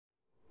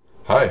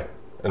Hi,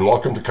 and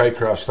welcome to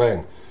Kitecrafts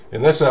Thang.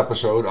 In this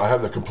episode, I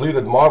have the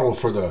completed model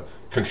for the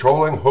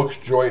Controlling Hooks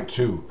Joint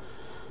 2.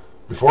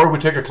 Before we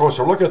take a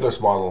closer look at this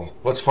model,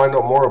 let's find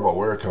out more about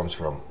where it comes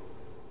from.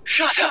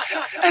 Shut up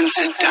and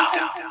sit down.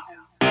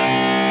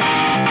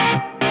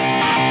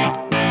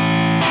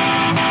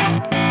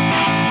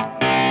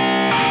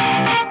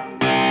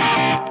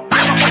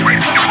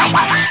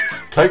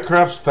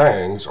 Kitecrafts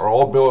Thangs are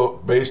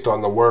all based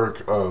on the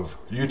work of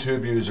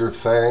YouTube user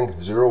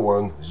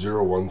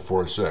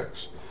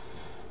Thang010146.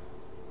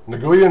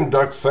 Nguyen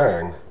Duc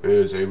Thang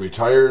is a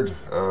retired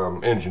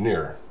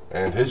engineer,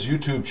 and his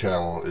YouTube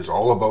channel is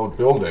all about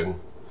building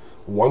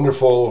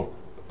wonderful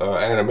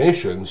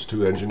animations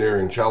to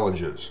engineering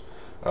challenges.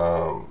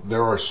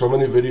 There are so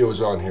many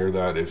videos on here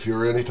that if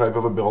you're any type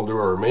of a builder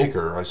or a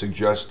maker, I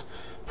suggest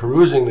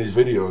perusing these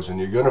videos, and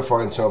you're going to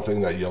find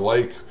something that you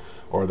like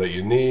or that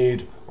you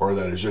need or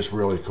that is just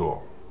really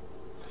cool.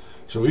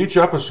 So each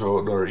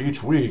episode or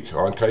each week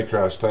on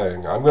Kitecrafts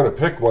Thang, I'm going to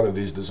pick one of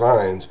these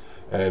designs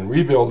and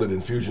rebuild it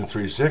in Fusion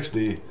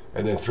 360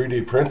 and then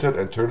 3D print it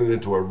and turn it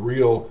into a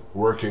real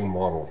working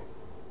model.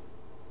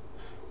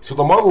 So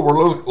the model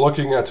we're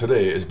looking at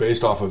today is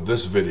based off of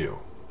this video.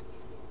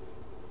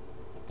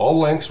 All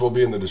links will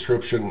be in the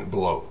description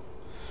below.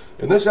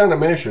 In this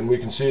animation, we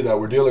can see that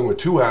we're dealing with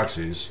two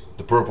axes,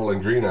 the purple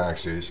and green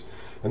axes,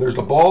 and there's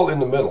the ball in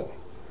the middle.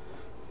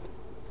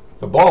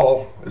 The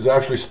ball is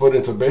actually split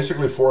into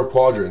basically 4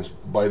 quadrants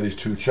by these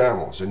 2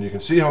 channels, and you can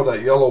see how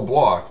that yellow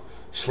block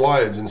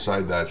slides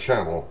inside that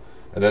channel,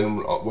 and then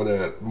when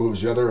it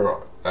moves the other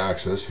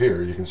axis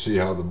here, you can see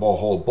how the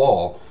whole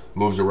ball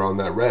moves around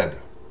that red.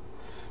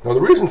 Now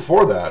the reason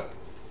for that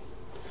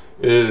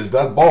is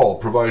that ball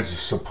provides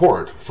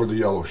support for the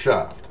yellow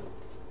shaft.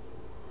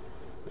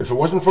 If it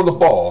wasn't for the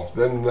ball,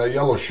 then the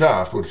yellow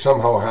shaft would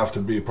somehow have to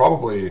be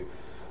probably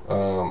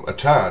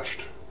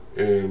attached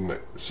in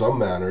some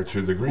manner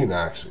to the green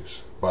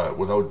axis, but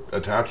without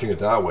attaching it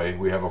that way,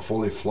 we have a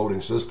fully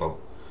floating system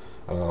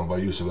by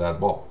use of that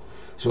ball.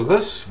 So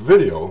this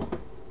video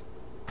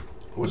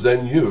was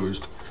then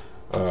used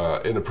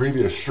in a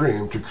previous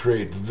stream to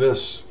create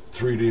this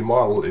 3D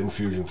model in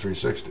Fusion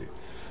 360.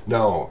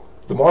 Now,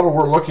 the model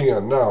we're looking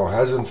at now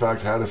has in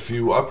fact had a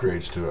few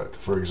upgrades to it.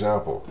 For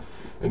example,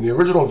 in the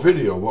original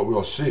video, what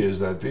we'll see is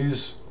that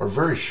these are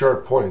very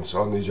sharp points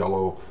on these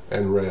yellow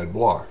and red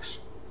blocks.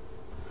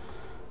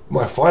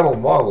 My final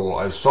model,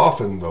 I've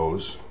softened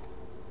those.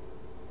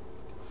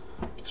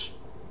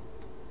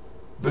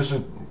 This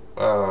is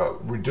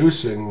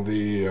reducing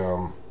the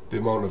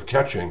amount of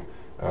catching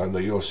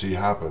that you'll see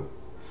happen.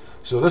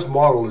 So this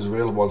model is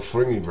available on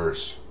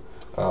Thingiverse,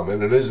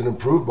 and it is an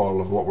improved model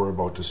of what we're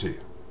about to see.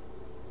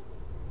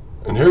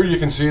 And here you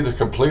can see the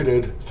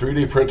completed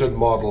 3D printed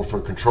model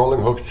for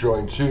Controlling Hooks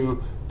Joint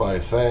 2 by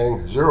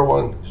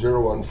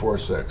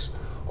Thang010146.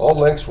 All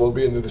links will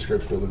be in the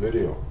description of the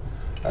video.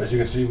 As you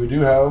can see, we do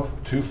have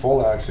 2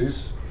 full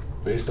axes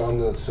based on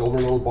the silver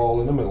little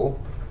ball in the middle.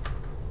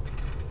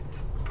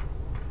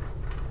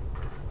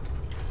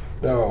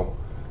 Now,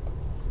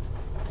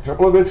 a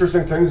couple of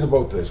interesting things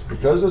about this.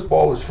 Because this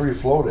ball is free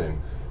floating,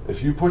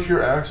 if you push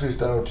your axes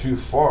down too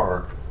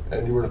far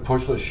and you were to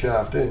push the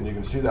shaft in, you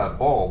can see that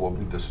ball will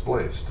be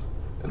displaced,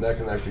 and that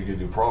can actually give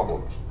you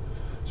problems.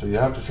 So you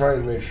have to try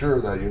and make sure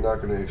that you're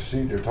not going to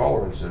exceed your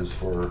tolerances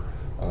for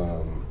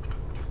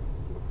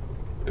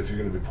if you're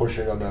going to be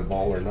pushing on that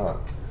ball or not.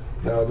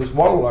 Now this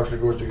model actually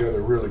goes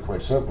together really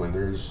quite simply.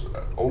 There's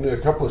only a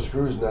couple of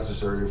screws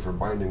necessary for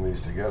binding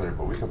these together,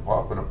 but we can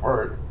pop it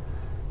apart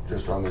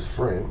just on this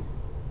frame.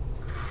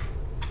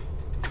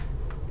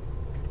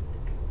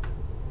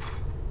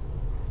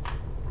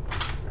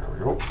 There we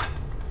go.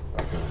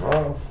 That comes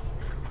off.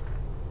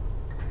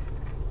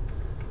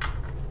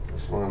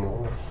 This one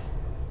off.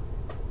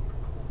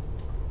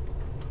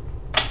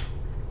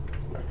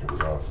 That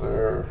comes off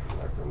there.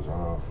 That comes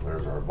off.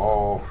 There's our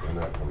ball, and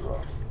that comes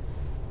off.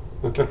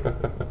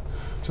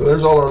 So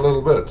there's all our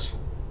little bits.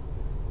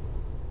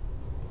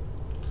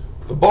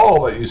 The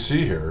ball that you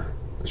see here,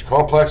 as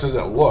complex as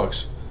it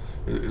looks,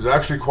 is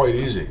actually quite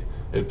easy.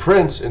 It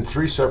prints in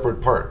 3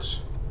 separate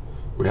parts.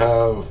 We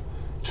have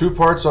 2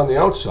 parts on the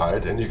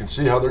outside, and you can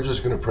see how they're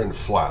just going to print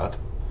flat.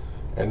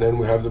 And then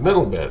we have the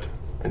middle bit,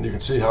 and you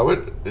can see how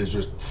it is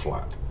just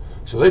flat.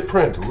 So they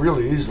print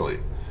really easily.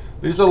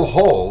 These little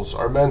holes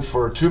are meant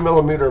for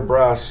 2mm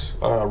brass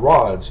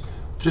rods,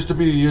 just to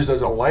be used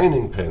as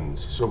aligning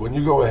pins. So when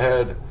you go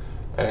ahead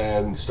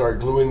and start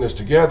gluing this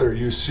together,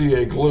 you see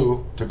a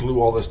glue to glue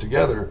all this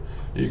together.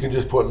 You can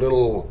just put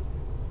little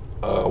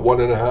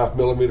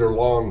 1.5mm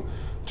long,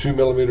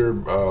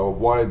 2mm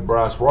wide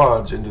brass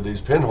rods into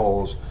these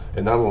pinholes,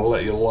 and that'll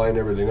let you line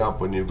everything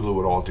up when you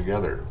glue it all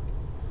together.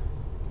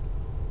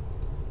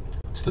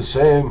 It's the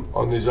same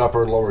on these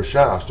upper and lower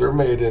shafts. They're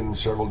made in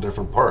several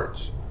different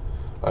parts.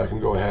 I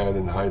can go ahead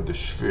and hide the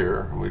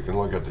sphere, and we can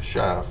look at the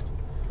shaft.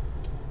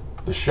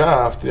 The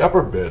shaft, the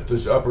upper bit,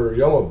 this upper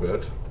yellow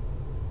bit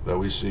that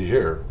we see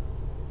here,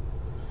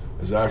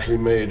 is actually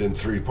made in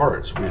 3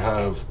 parts. We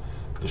have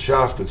the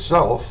shaft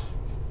itself,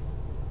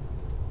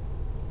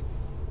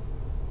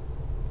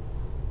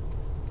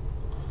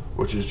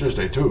 which is just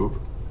a tube.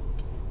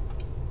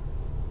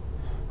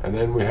 And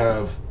then we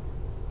have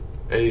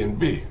A and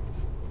B.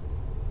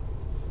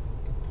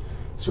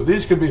 So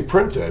these can be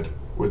printed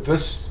with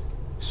this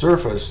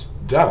surface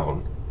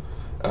down,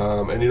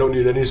 and you don't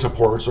need any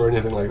supports or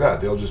anything like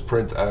that. They'll just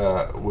print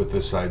with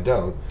this side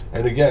down.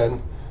 And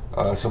again,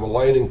 some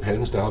aligning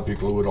pins to help you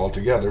glue it all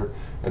together.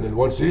 And then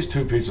once these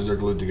two pieces are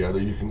glued together,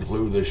 you can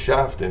glue this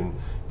shaft in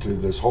to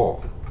this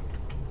hole.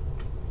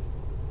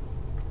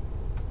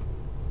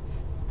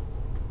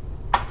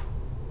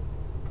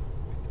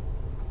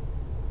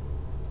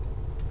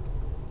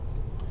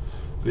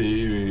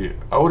 The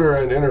outer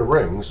and inner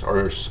rings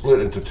are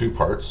split into two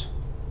parts.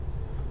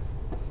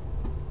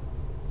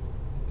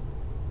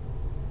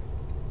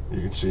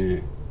 You can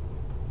see,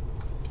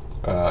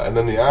 and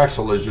then the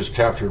axle is just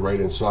captured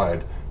right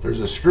inside. There's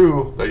a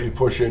screw that you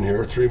push in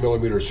here,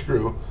 3mm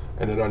screw,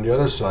 and then on the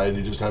other side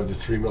you just have the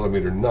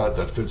 3mm nut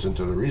that fits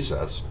into the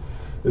recess.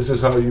 This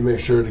is how you make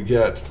sure to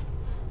get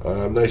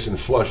nice and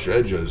flush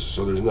edges,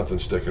 so there's nothing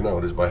sticking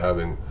out, is by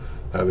having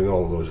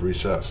all of those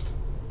recessed.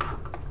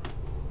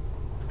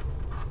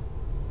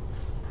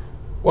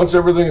 Once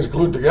everything is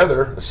glued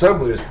together,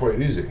 assembly is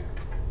quite easy.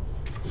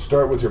 You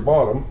start with your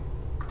bottom,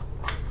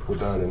 put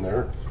that in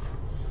there.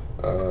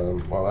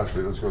 Well,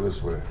 actually, let's go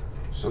this way.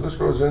 So this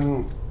goes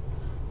in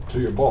to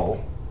your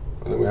ball,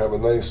 and then we have a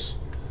nice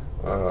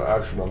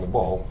action on the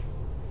ball.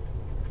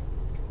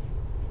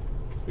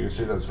 You can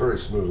see that's very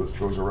smooth. It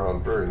goes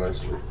around very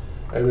nicely.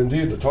 And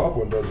indeed, the top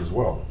one does as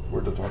well.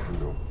 Where'd the top one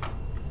go?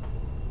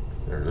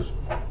 There it is.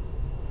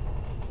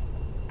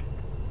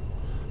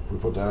 If we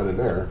put that in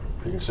there,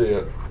 you can see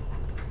it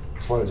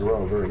slides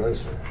around very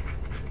nicely.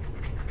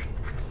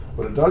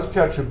 But it does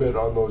catch a bit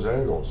on those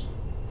angles.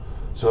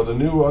 So the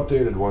new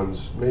updated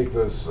ones make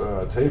this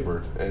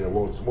tapered, and it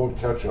won't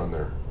catch on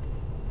there.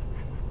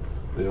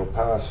 They'll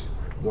pass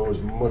those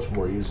much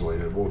more easily.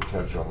 It won't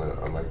catch on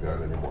that like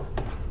that anymore.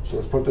 So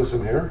let's put this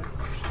in here.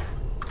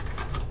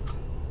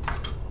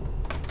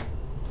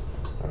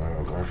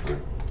 Actually,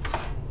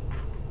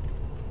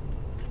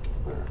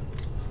 there.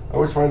 I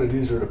always find it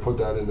easier to put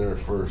that in there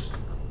first.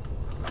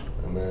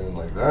 And then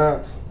like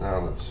that. Now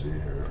let's see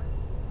here.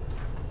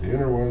 The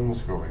inner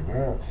ones go like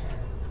that.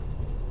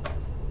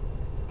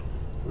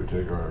 We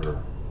take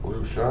our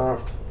blue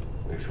shaft,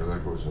 make sure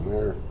that goes in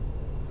there.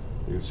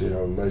 You can see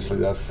how nicely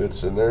that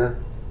fits in there.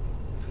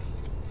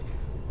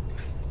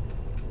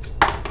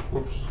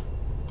 Whoops.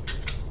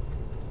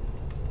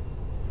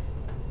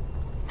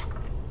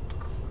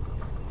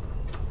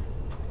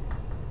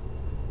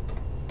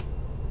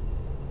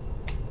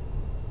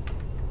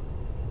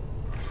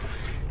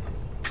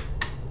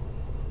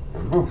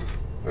 And boom,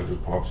 that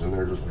just pops in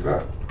there just like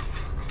that.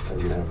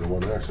 And we have the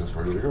one axis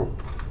ready to go.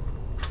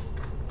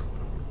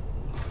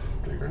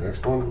 Take our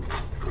next one,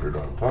 put it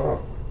on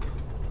top.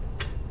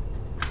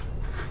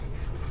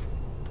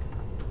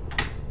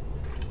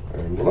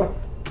 And voila.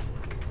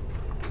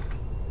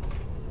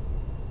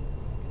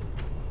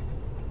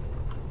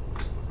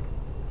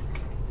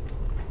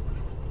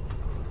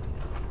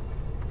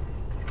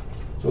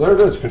 So there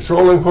it is,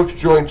 Controlling Hooke's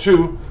Joint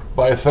 2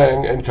 by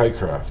Thang and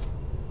Kitecraft.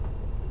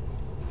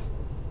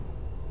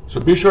 So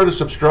be sure to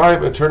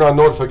subscribe and turn on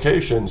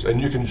notifications,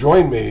 and you can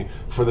join me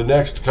for the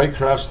next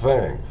Kitecrafts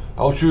Thang.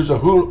 I'll choose a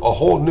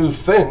whole new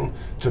thing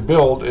to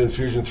build in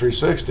Fusion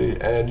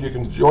 360, and you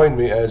can join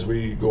me as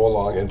we go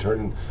along and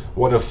turn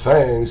one of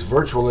Thang's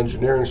virtual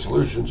engineering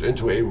solutions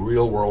into a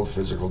real-world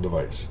physical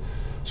device.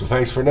 So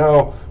thanks for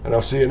now, and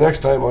I'll see you next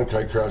time on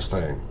Kitecrafts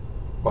Thang.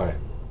 Bye.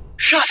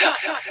 Shut up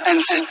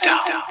and sit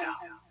down.